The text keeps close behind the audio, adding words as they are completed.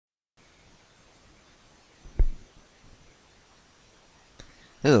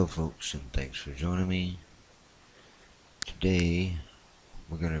Hello folks, and thanks for joining me. Today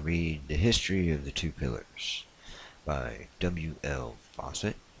we're going to read The History of the Two Pillars by W.L.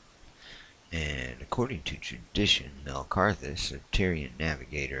 Fawcett. And according to tradition, Melkarthus, a Tyrian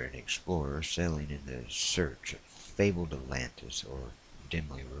navigator and explorer sailing in the search of fabled Atlantis, or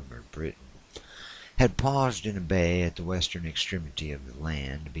dimly rumored Britain, had paused in a bay at the western extremity of the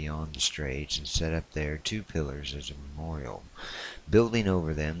land beyond the straits and set up there two pillars as a memorial, building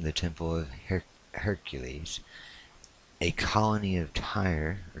over them the temple of Hercules. A colony of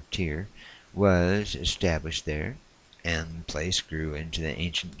Tyre was established there, and the place grew into the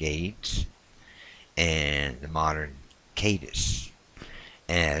ancient Gades and the modern Cadiz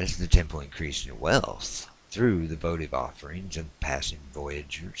as the temple increased in wealth through the votive offerings of passing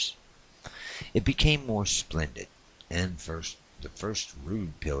voyagers. It became more splendid, and the first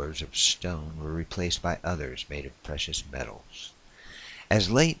rude pillars of stone were replaced by others made of precious metals.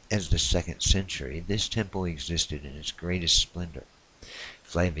 As late as the 2nd century, this temple existed in its greatest splendor.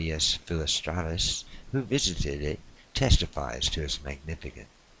 Flavius Philostratus, who visited it, testifies to its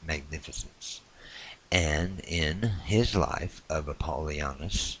magnificence, and in his life of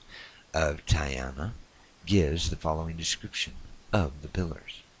Apollonius of Tyana gives the following description of the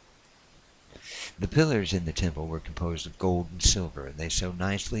pillars. The pillars in the temple were composed of gold and silver, and they so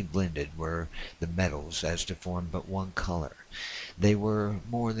nicely blended were the metals as to form but one color. They were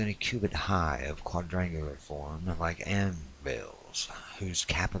more than a cubit high, of quadrangular form, like anvils, whose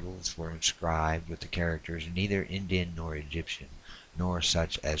capitals were inscribed with the characters neither Indian nor Egyptian, nor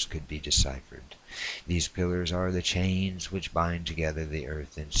such as could be deciphered. These pillars are the chains which bind together the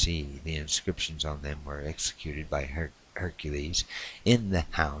earth and sea. The inscriptions on them were executed by Hercules in the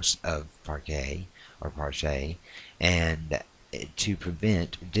house of Parche, and to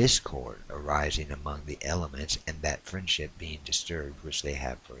prevent discord arising among the elements and that friendship being disturbed which they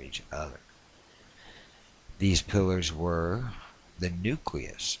have for each other. These pillars were the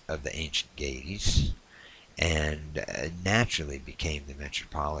nucleus of the ancient Gades, and naturally became the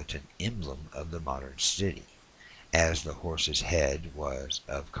metropolitan emblem of the modern city, as the horse's head was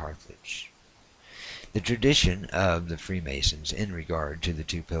of Carthage. The tradition of the Freemasons in regard to the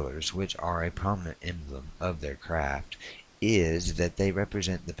two pillars, which are a prominent emblem of their craft, is that they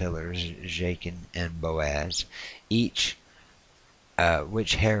represent the pillars Jachin and Boaz, each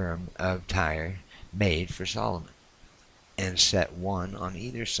which Hiram of Tyre made for Solomon, and set one on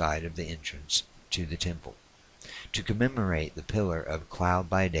either side of the entrance to the temple, to commemorate the pillar of cloud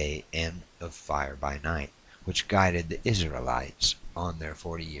by day and of fire by night, which guided the Israelites on their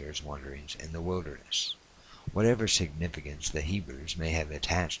 40 years' wanderings in the wilderness. Whatever significance the Hebrews may have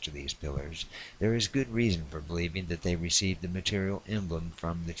attached to these pillars, there is good reason for believing that they received the material emblem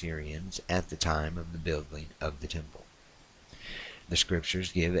from the Tyrians at the time of the building of the temple. The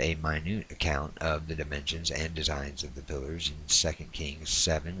scriptures give a minute account of the dimensions and designs of the pillars in 2 Kings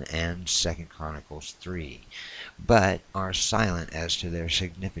 7 and 2 Chronicles 3, but are silent as to their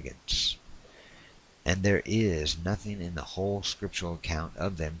significance, and there is nothing in the whole scriptural account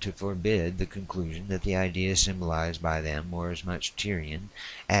of them to forbid the conclusion that the ideas symbolized by them were as much Tyrian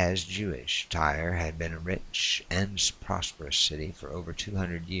as Jewish. Tyre had been a rich and prosperous city for over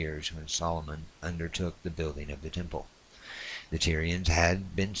 200 years when Solomon undertook the building of the temple. The Tyrians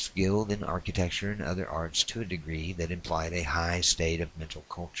had been skilled in architecture and other arts to a degree that implied a high state of mental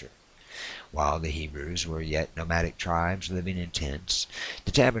culture. While the Hebrews were yet nomadic tribes living in tents,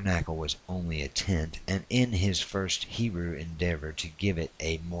 the tabernacle was only a tent, and in his first Hebrew endeavor to give it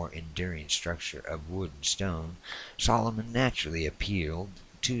a more enduring structure of wood and stone, Solomon naturally appealed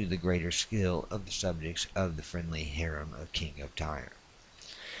to the greater skill of the subjects of the friendly harem of King of Tyre.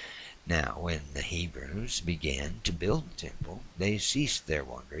 Now when the Hebrews began to build the temple, they ceased their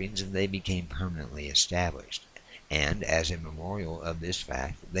wanderings, and they became permanently established, and as a memorial of this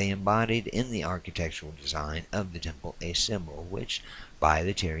fact they embodied in the architectural design of the temple a symbol which, by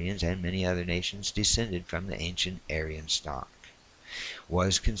the Tyrians and many other nations descended from the ancient Aryan stock,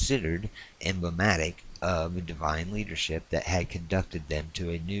 was considered emblematic of the divine leadership that had conducted them to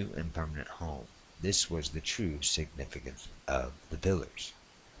a new and permanent home. This was the true significance of the pillars.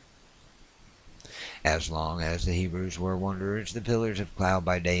 As long as the Hebrews were wanderers, the pillars of cloud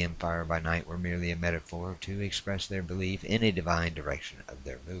by day and fire by night were merely a metaphor to express their belief in a divine direction of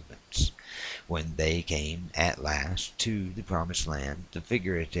their movements. When they came at last to the promised land, the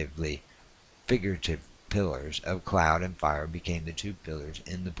figurative pillars of cloud and fire became the two pillars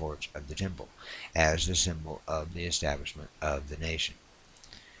in the porch of the temple, as the symbol of the establishment of the nation.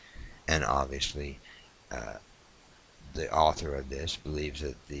 And obviously, uh, the author of this believes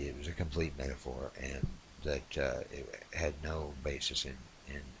that it was a complete metaphor and that it had no basis in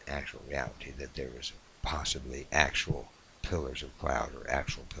in actual reality, that there was possibly actual pillars of cloud or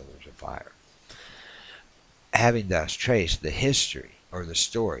actual pillars of fire. Having thus traced the history or the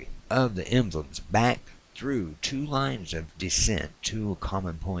story of the emblems back through two lines of descent to a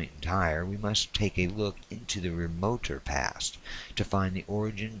common point entire, we must take a look into the remoter past to find the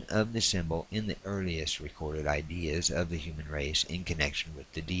origin of the symbol in the earliest recorded ideas of the human race in connection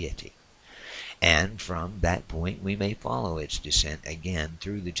with the deity. And from that point we may follow its descent again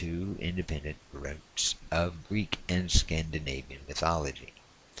through the two independent routes of Greek and Scandinavian mythology.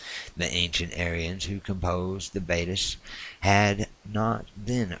 The ancient Aryans who composed the Vedas had not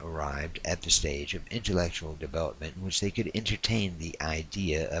then arrived at the stage of intellectual development in which they could entertain the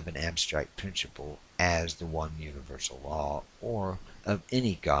idea of an abstract principle as the one universal law, or of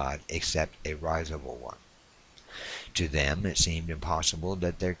any god except a risible one. To them it seemed impossible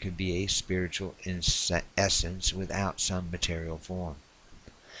that there could be a spiritual essence without some material form.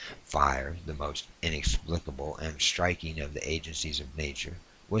 Fire, the most inexplicable and striking of the agencies of nature,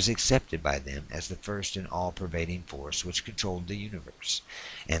 was accepted by them as the first and all-pervading force which controlled the universe,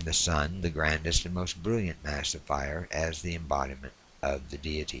 and the sun, the grandest and most brilliant mass of fire, as the embodiment of the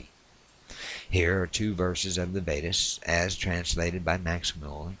deity. Here are two verses of the Vedas, as translated by Max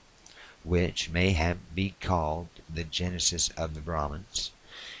Muller, which may be called the Genesis of the Brahmins,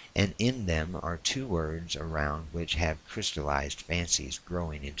 and in them are two words around which have crystallized fancies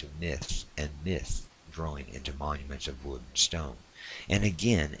growing into myths, and myths growing into monuments of wood and stone, and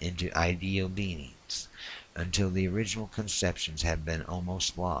again into ideal beings, until the original conceptions have been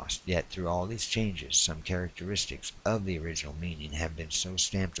almost lost. Yet through all these changes some characteristics of the original meaning have been so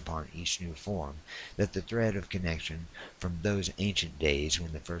stamped upon each new form that the thread of connection from those ancient days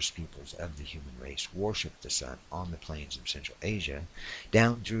when the first peoples of the human race worshipped the sun on the plains of Central Asia,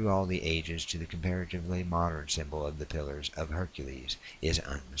 down through all the ages to the comparatively modern symbol of the Pillars of Hercules, is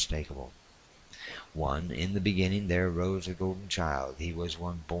unmistakable. 1. In the beginning there arose a golden child. He was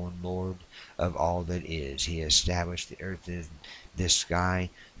one born Lord of all that is. He established the earth and the sky.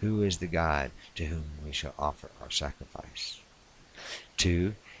 Who is the God to whom we shall offer our sacrifice?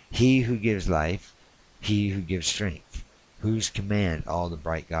 2. He who gives life, he who gives strength, whose command all the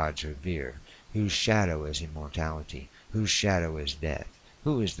bright gods revere, whose shadow is immortality, whose shadow is death.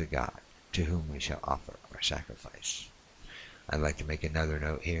 Who is the God to whom we shall offer our sacrifice? I'd like to make another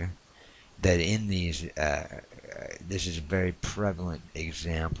note here, that in these, this is a very prevalent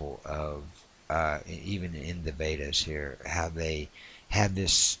example of, even in the Vedas here, how they have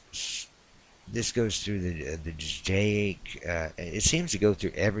this. This goes through the Jaic. It seems to go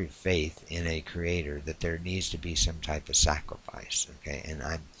through every faith in a creator that there needs to be some type of sacrifice. Okay, and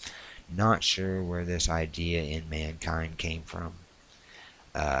I'm not sure where this idea in mankind came from.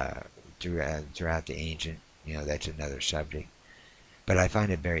 Throughout the ancient, that's another subject. But I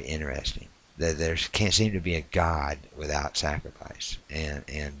find it very interesting that there can't seem to be a God without sacrifice, and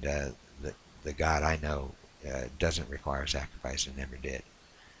the God I know doesn't require sacrifice and never did.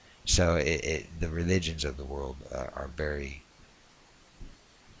 So the religions of the world are very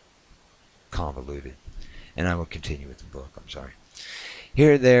convoluted, and I will continue with the book. I'm sorry.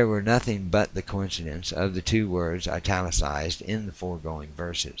 Here there were nothing but the coincidence of the two words italicized in the foregoing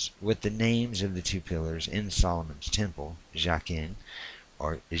verses, with the names of the two pillars in Solomon's temple, Jachin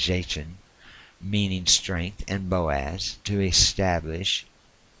or Jachin, meaning strength, and Boaz, to establish,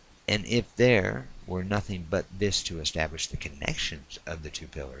 and if there were nothing but this to establish the connections of the two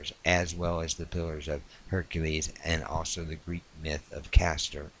pillars, as well as the pillars of Hercules and also the Greek myth of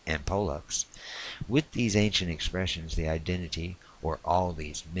Castor and Pollux, with these ancient expressions the identity, or all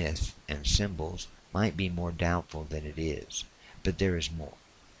these myths and symbols, might be more doubtful than it is. But there is more.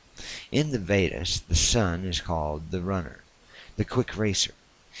 In the Vedas, the sun is called the runner, the quick racer.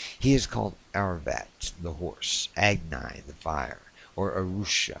 He is called Arvat, the horse, Agni, the fire, or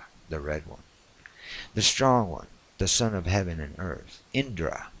Arusha, the red one, the strong one, the son of heaven and earth,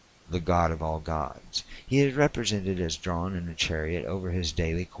 Indra, the god of all gods. He is represented as drawn in a chariot over his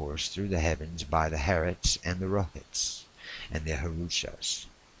daily course through the heavens by the Harits and the Rohits, and the Harushas.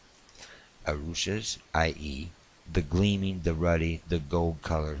 Arushas, i.e., the gleaming, the ruddy, the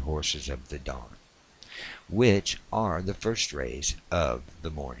gold-colored horses of the dawn, which are the first rays of the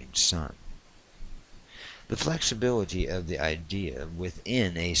morning sun. The flexibility of the idea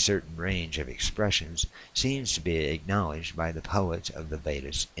within a certain range of expressions seems to be acknowledged by the poets of the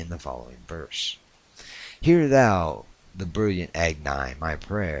Vedas in the following verse. Hear thou, the brilliant Agni, my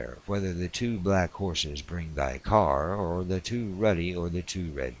prayer, whether the two black horses bring thy car, or the two ruddy or the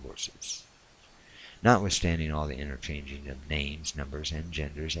two red horses. Notwithstanding all the interchanging of names, numbers, and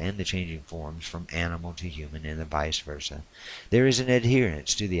genders, and the changing forms from animal to human and the vice versa, there is an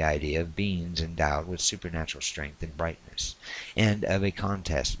adherence to the idea of beings endowed with supernatural strength and brightness, and of a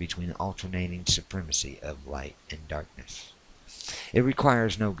contest between alternating supremacy of light and darkness. It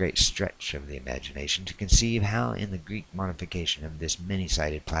requires no great stretch of the imagination to conceive how in the Greek modification of this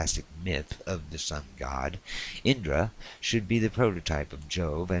many-sided plastic myth of the sun god, Indra should be the prototype of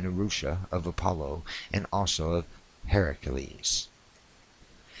Jove, and Arusha of Apollo, and also of Heracles.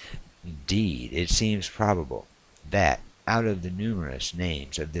 Indeed, it seems probable that out of the numerous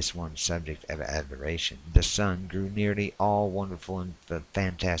names of this one subject of adoration, the sun grew nearly all wonderful in the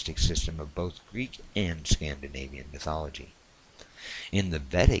fantastic system of both Greek and Scandinavian mythology. In the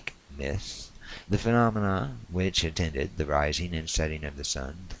Vedic myths, the phenomena which attended the rising and setting of the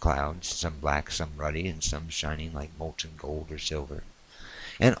sun, the clouds, some black, some ruddy, and some shining like molten gold or silver,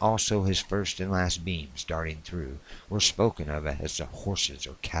 and also his first and last beams darting through, were spoken of as the horses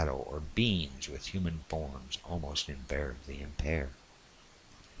or cattle or beings with human forms almost invariably in pair.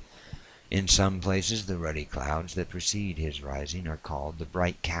 In some places the ruddy clouds that precede his rising are called the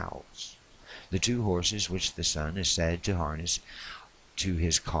bright cows. The two horses which the sun is said to harness to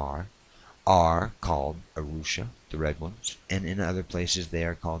his car are called Arusha, the red ones, and in other places they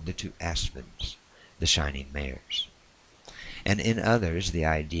are called the two aspens, the shining mares. And in others the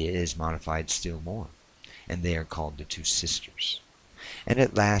idea is modified still more, and they are called the two sisters. And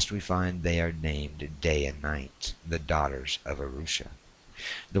at last we find they are named Day and Night, the daughters of Arusha,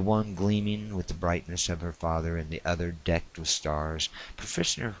 the one gleaming with the brightness of her father, and the other decked with stars.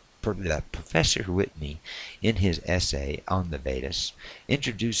 Professor Whitney, in his essay on the Vedas,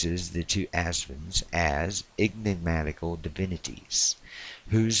 introduces the two aspens as enigmatical divinities,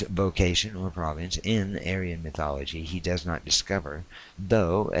 whose vocation or province in Aryan mythology he does not discover,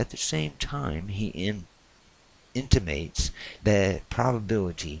 though at the same time he intimates the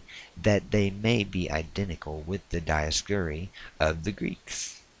probability that they may be identical with the Dioscuri of the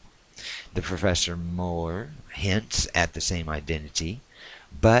Greeks. The Professor Moore hints at the same identity,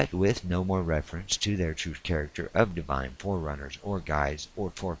 but with no more reference to their true character of divine forerunners or guides or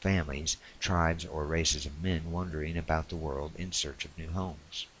for families, tribes, or races of men wandering about the world in search of new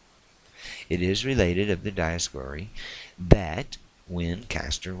homes. It is related of the Dioscuri that when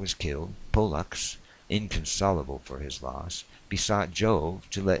Castor was killed, Pollux, inconsolable for his loss, besought Jove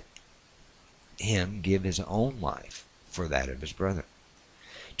to let him give his own life for that of his brother.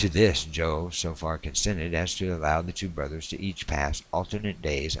 To this Jove so far consented as to allow the two brothers to each pass alternate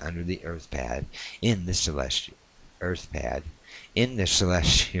days under the in the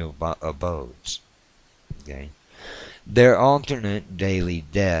celestial abodes. Okay? Their alternate daily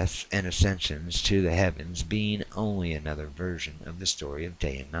deaths and ascensions to the heavens being only another version of the story of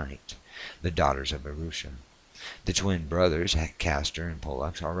Day and Night, the daughters of Arusha. The twin brothers, Castor and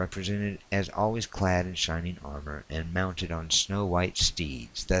Pollux, are represented as always clad in shining armor and mounted on snow-white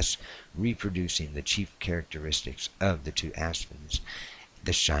steeds, thus reproducing the chief characteristics of the two aspens,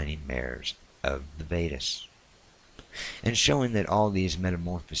 the shining mares of the Vedas, and showing that all these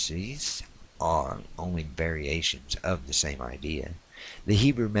metamorphoses are only variations of the same idea. The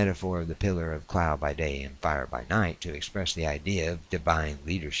Hebrew metaphor of the pillar of cloud by day and fire by night to express the idea of divine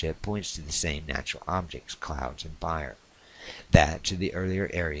leadership points to the same natural objects, clouds and fire, that to the earlier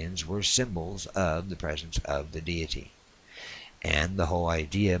Aryans were symbols of the presence of the deity. And the whole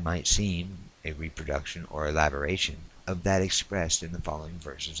idea might seem a reproduction or elaboration of that expressed in the following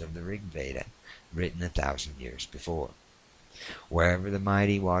verses of the Rig Veda, written 1,000 years before. Wherever the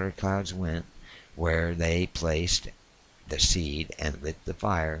mighty water clouds went, where they placed the seed and lit the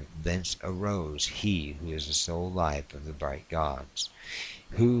fire, thence arose he who is the sole life of the bright gods,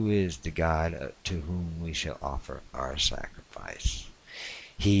 who is the God to whom we shall offer our sacrifice.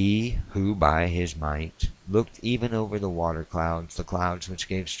 He who by his might looked even over the water clouds, the clouds which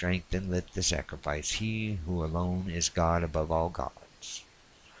gave strength and lit the sacrifice, he who alone is God above all gods.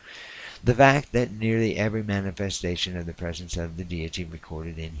 The fact that nearly every manifestation of the presence of the deity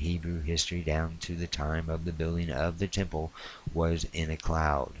recorded in Hebrew history down to the time of the building of the temple was in a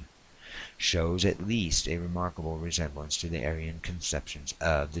cloud shows at least a remarkable resemblance to the Aryan conceptions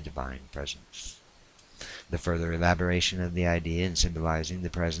of the divine presence. The further elaboration of the idea in symbolizing the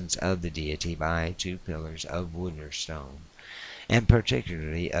presence of the deity by two pillars of wood or stone, and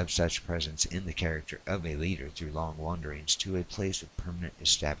particularly of such presence in the character of a leader through long wanderings to a place of permanent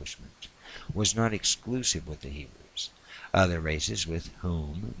establishment, was not exclusive with the Hebrews. Other races with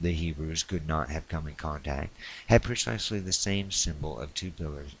whom the Hebrews could not have come in contact had precisely the same symbol of two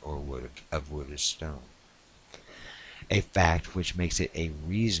pillars or wood or stone. a fact which makes it a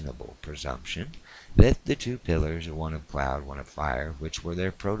reasonable presumption that the two pillars, one of cloud, one of fire, which were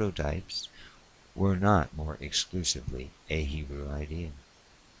their prototypes, were not more exclusively a Hebrew idea.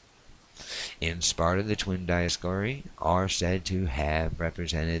 In Sparta, the twin Dioscuri are said to have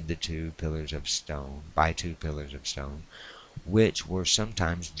represented the two pillars of stone by two pillars of stone, which were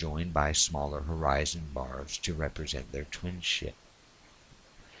sometimes joined by smaller horizon bars to represent their twinship.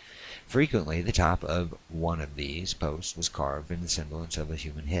 Frequently, the top of one of these posts was carved in the semblance of a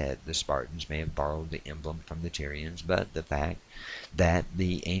human head. The Spartans may have borrowed the emblem from the Tyrians, but the fact that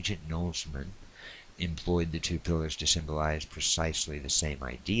the ancient Norsemen employed the two pillars to symbolize precisely the same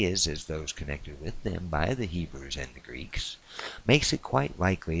ideas as those connected with them by the Hebrews and the Greeks makes it quite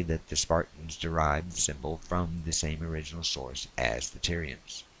likely that the Spartans derived the symbol from the same original source as the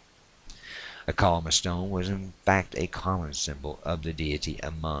Tyrians. A column of stone was in fact a common symbol of the deity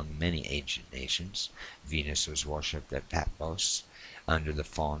among many ancient nations. Venus was worshipped at Patmos under the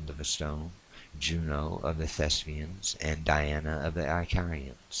fond of a stone. Juno of the Thespians and Diana of the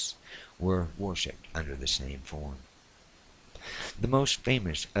Icarians were worshipped under the same form. The most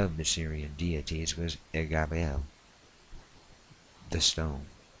famous of the Syrian deities was Egabel, the stone,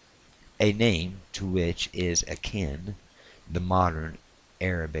 a name to which is akin the modern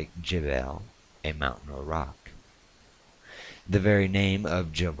Arabic Jebel, a mountain or rock. The very name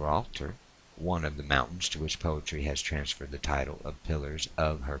of Gibraltar, one of the mountains to which poetry has transferred the title of Pillars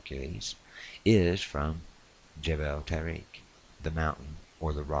of Hercules, is from Jebel Tariq, the mountain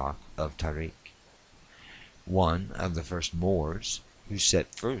or the rock of Tariq. One of the first Moors who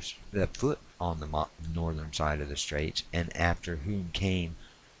set foot on the northern side of the straits, and after whom came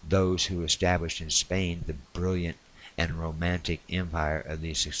those who established in Spain the brilliant and romantic empire of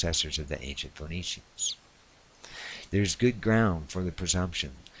the successors of the ancient Phoenicians. There is good ground for the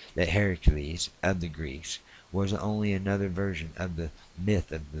presumption that Hercules of the Greeks was only another version of the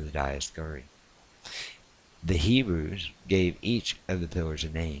myth of the Dioscuri. The Hebrews gave each of the pillars a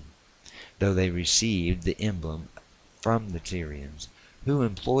name, though they received the emblem from the Tyrians, who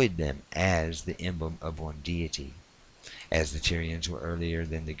employed them as the emblem of one deity. As the Tyrians were earlier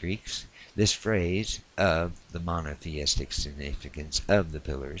than the Greeks, this phrase of the monotheistic significance of the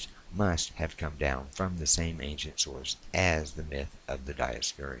pillars must have come down from the same ancient source as the myth of the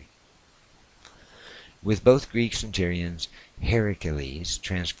Dioscuri. With both Greeks and Tyrians, Heracles,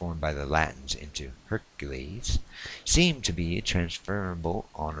 transformed by the Latins into Hercules, seemed to be a transferable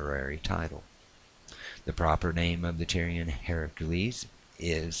honorary title. The proper name of the Tyrian Heracles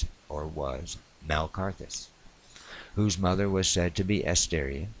is, or was, Malcarthus, whose mother was said to be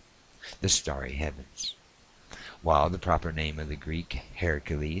Asteria, the starry heavens, while the proper name of the Greek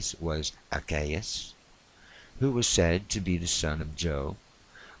Heracles was Archias, who was said to be the son of Jove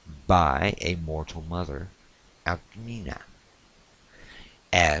by a mortal mother, Alcmena,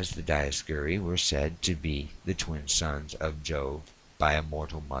 as the Dioscuri were said to be the twin sons of Jove by a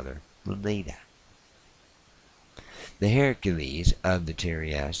mortal mother, Leda. The Hercules of the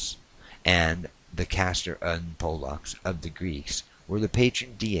Tyrians and the Castor and Pollux of the Greeks were the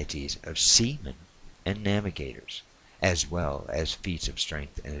patron deities of seamen and navigators, as well as feats of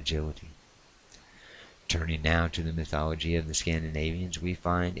strength and agility. Turning now to the mythology of the Scandinavians, we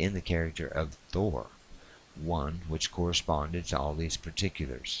find in the character of Thor one which corresponded to all these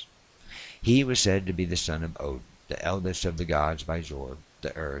particulars. He was said to be the son of Odin, the eldest of the gods by Jord,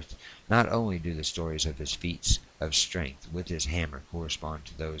 the earth. Not only do the stories of his feats of strength with his hammer correspond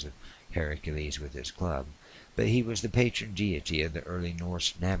to those of Hercules with his club, but he was the patron deity of the early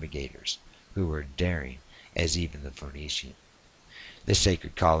Norse navigators, who were daring as even the Phoenicians. The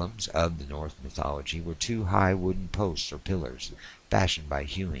sacred columns of the Norse mythology were two high wooden posts or pillars, fashioned by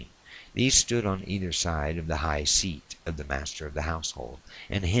hewing. These stood on either side of the high seat of the master of the household,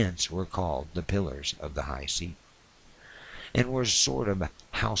 and hence were called the pillars of the high seat, and were a sort of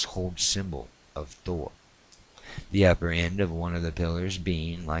household symbol of Thor. The upper end of one of the pillars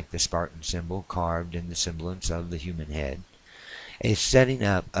being, like the Spartan symbol, carved in the semblance of the human head. A setting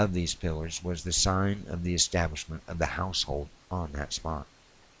up of these pillars was the sign of the establishment of the household on that spot.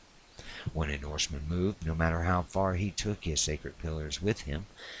 When a Norseman moved, no matter how far he took his sacred pillars with him,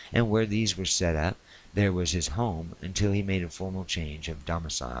 and where these were set up, there was his home until he made a formal change of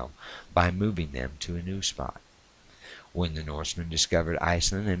domicile by moving them to a new spot. When the Norsemen discovered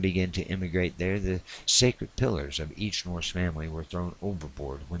Iceland and began to immigrate there, the sacred pillars of each Norse family were thrown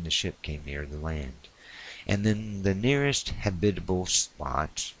overboard when the ship came near the land, and then the nearest habitable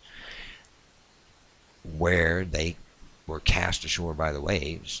spots where they were cast ashore by the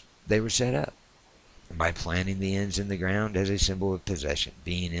waves, they were set up by planting the ends in the ground as a symbol of possession,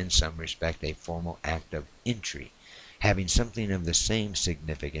 being in some respect a formal act of entry having something of the same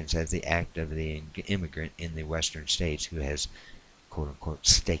significance as the act of the immigrant in the western states who has quote-unquote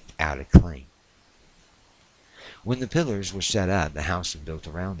staked out a claim. When the pillars were set up, the house was built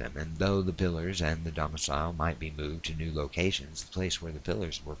around them, and though the pillars and the domicile might be moved to new locations, the place where the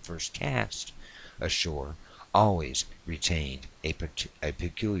pillars were first cast ashore always retained a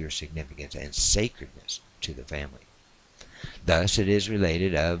peculiar significance and sacredness to the family. Thus it is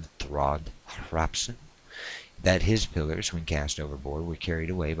related of Throd Hrapsson that his pillars, when cast overboard, were carried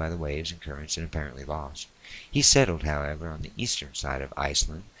away by the waves and currents and apparently lost. He settled, however, on the eastern side of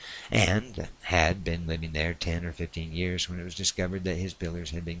Iceland, and had been living there 10 or 15 years when it was discovered that his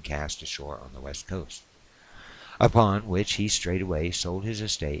pillars had been cast ashore on the west coast. Upon which he straightway sold his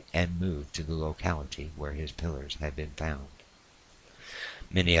estate and moved to the locality where his pillars had been found.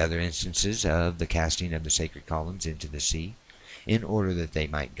 Many other instances of the casting of the sacred columns into the sea, in order that they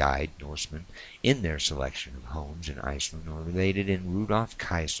might guide Norsemen in their selection of homes in Iceland, are related in Rudolf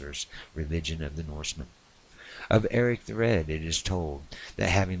Kaiser's Religion of the Norsemen. Of Eric the Red it is told that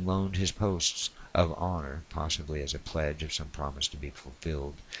having loaned his posts of honor, possibly as a pledge of some promise to be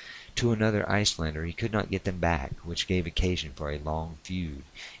fulfilled, to another Icelander, he could not get them back, which gave occasion for a long feud,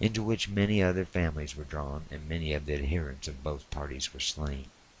 into which many other families were drawn, and many of the adherents of both parties were slain.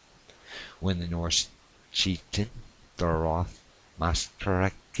 When the Norse chieftain Thorolf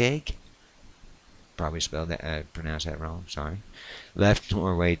Maskrekeg, probably pronounced that wrong, sorry, left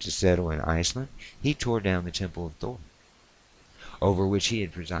Norway to settle in Iceland, he tore down the temple of Thor, over which he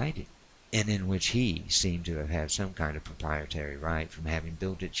had presided, and in which he seemed to have had some kind of proprietary right from having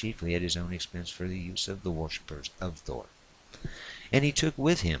built it chiefly at his own expense for the use of the worshippers of Thor. And he took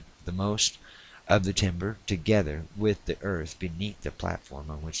with him the most of the timber, together with the earth beneath the platform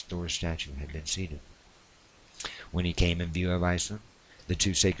on which Thor's statue had been seated. When he came in view of Iceland, the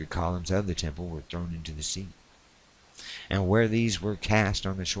two sacred columns of the temple were thrown into the sea. And where these were cast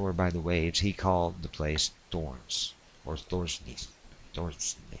on the shore by the waves, he called the place Thorns, or Thorsney.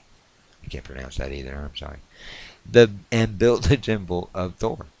 I can't pronounce that either, I'm sorry. And built the temple of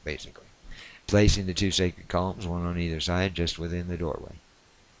Thor, basically, placing the two sacred columns, one on either side, just within the doorway.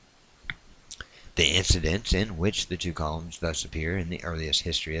 The incidents in which the two columns thus appear in the earliest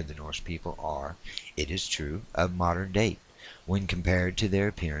history of the Norse people are, it is true, of modern date, when compared to their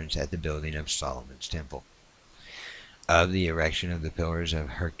appearance at the building of Solomon's temple, of the erection of the pillars of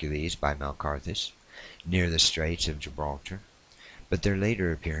Hercules by Melkarthus, near the Straits of Gibraltar, but their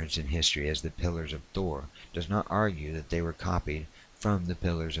later appearance in history as the pillars of Thor does not argue that they were copied from the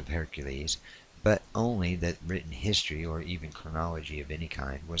pillars of Hercules, but only that written history or even chronology of any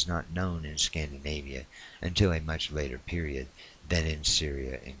kind was not known in Scandinavia until a much later period than in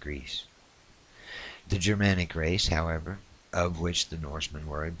Syria and Greece. The Germanic race, however, of which the Norsemen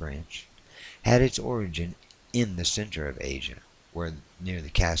were a branch, had its origin in the center of Asia, near the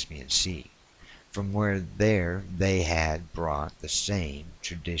Caspian Sea, from where there they had brought the same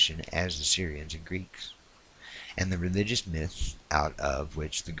tradition as the Syrians and Greeks, and the religious myths out of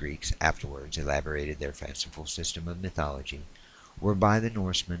which the Greeks afterwards elaborated their fanciful system of mythology were by the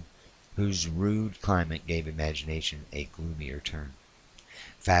Norsemen, whose rude climate gave imagination a gloomier turn,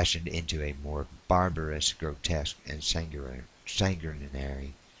 fashioned into a more barbarous, grotesque, and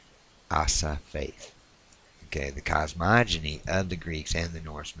sanguinary Asa faith. Okay, the cosmogony of the Greeks and the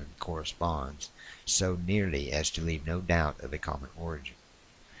Norsemen corresponds so nearly as to leave no doubt of a common origin.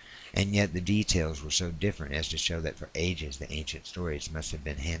 And yet the details were so different as to show that for ages the ancient stories must have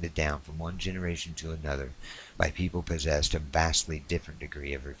been handed down from one generation to another by people possessed of vastly different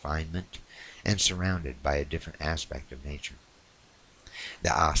degree of refinement and surrounded by a different aspect of nature.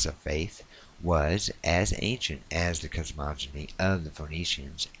 The Asa faith was as ancient as the cosmogony of the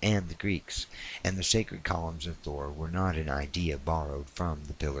Phoenicians and the Greeks, and the sacred columns of Thor were not an idea borrowed from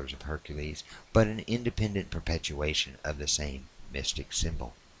the pillars of Hercules, but an independent perpetuation of the same mystic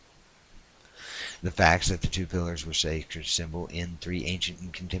symbol. The facts that the two pillars were sacred symbol in three ancient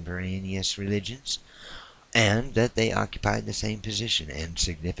and contemporaneous religions, and that they occupied the same position and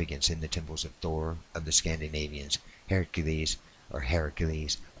significance in the temples of Thor of the Scandinavians, Hercules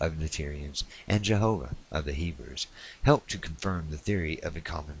of the Tyrians, and Jehovah of the Hebrews, help to confirm the theory of a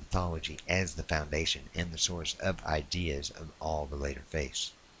common mythology as the foundation and the source of ideas of all the later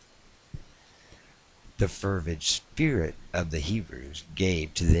faiths. The fervid spirit of the Hebrews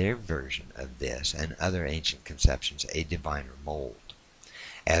gave to their version of this and other ancient conceptions a diviner mold.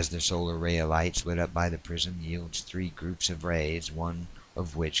 As the solar ray of light lit up by the prism yields three groups of rays, one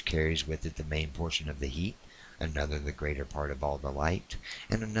of which carries with it the main portion of the heat, another the greater part of all the light,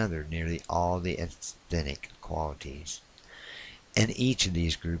 and another nearly all the aesthetic qualities. and each of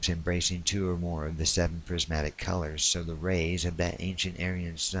these groups embracing two or more of the seven prismatic colors. So the rays of that ancient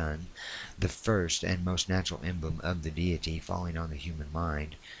Aryan sun, the first and most natural emblem of the deity falling on the human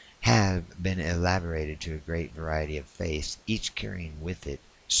mind, have been elaborated to a great variety of faiths, each carrying with it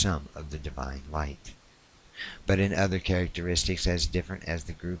some of the divine light, but in other characteristics as different as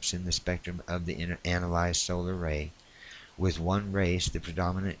the groups in the spectrum of the analyzed solar ray. With one race, the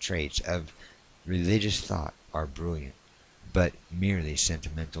predominant traits of religious thought are brilliant, but merely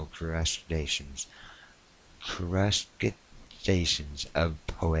sentimental cruscations of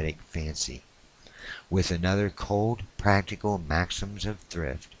poetic fancy. With another, cold, practical maxims of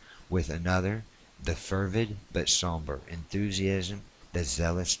thrift. With another, the fervid but somber enthusiasm, the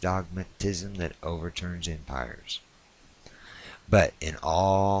zealous dogmatism that overturns empires. But in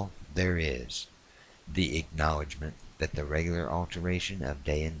all there is the acknowledgment that the regular alternation of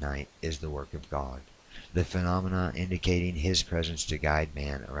day and night is the work of God, the phenomena indicating His presence to guide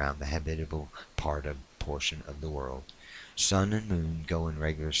man around the habitable portion of the world. Sun and moon go in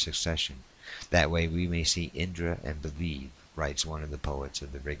regular succession. That way we may see Indra and believe, writes one of the poets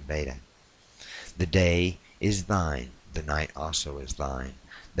of the Rig Veda. The day is thine, the night also is thine.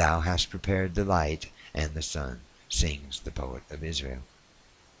 Thou hast prepared the light and the sun, sings the poet of Israel.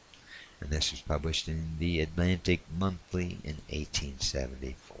 And this was published in the Atlantic Monthly in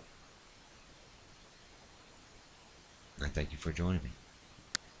 1874. I thank you for joining me.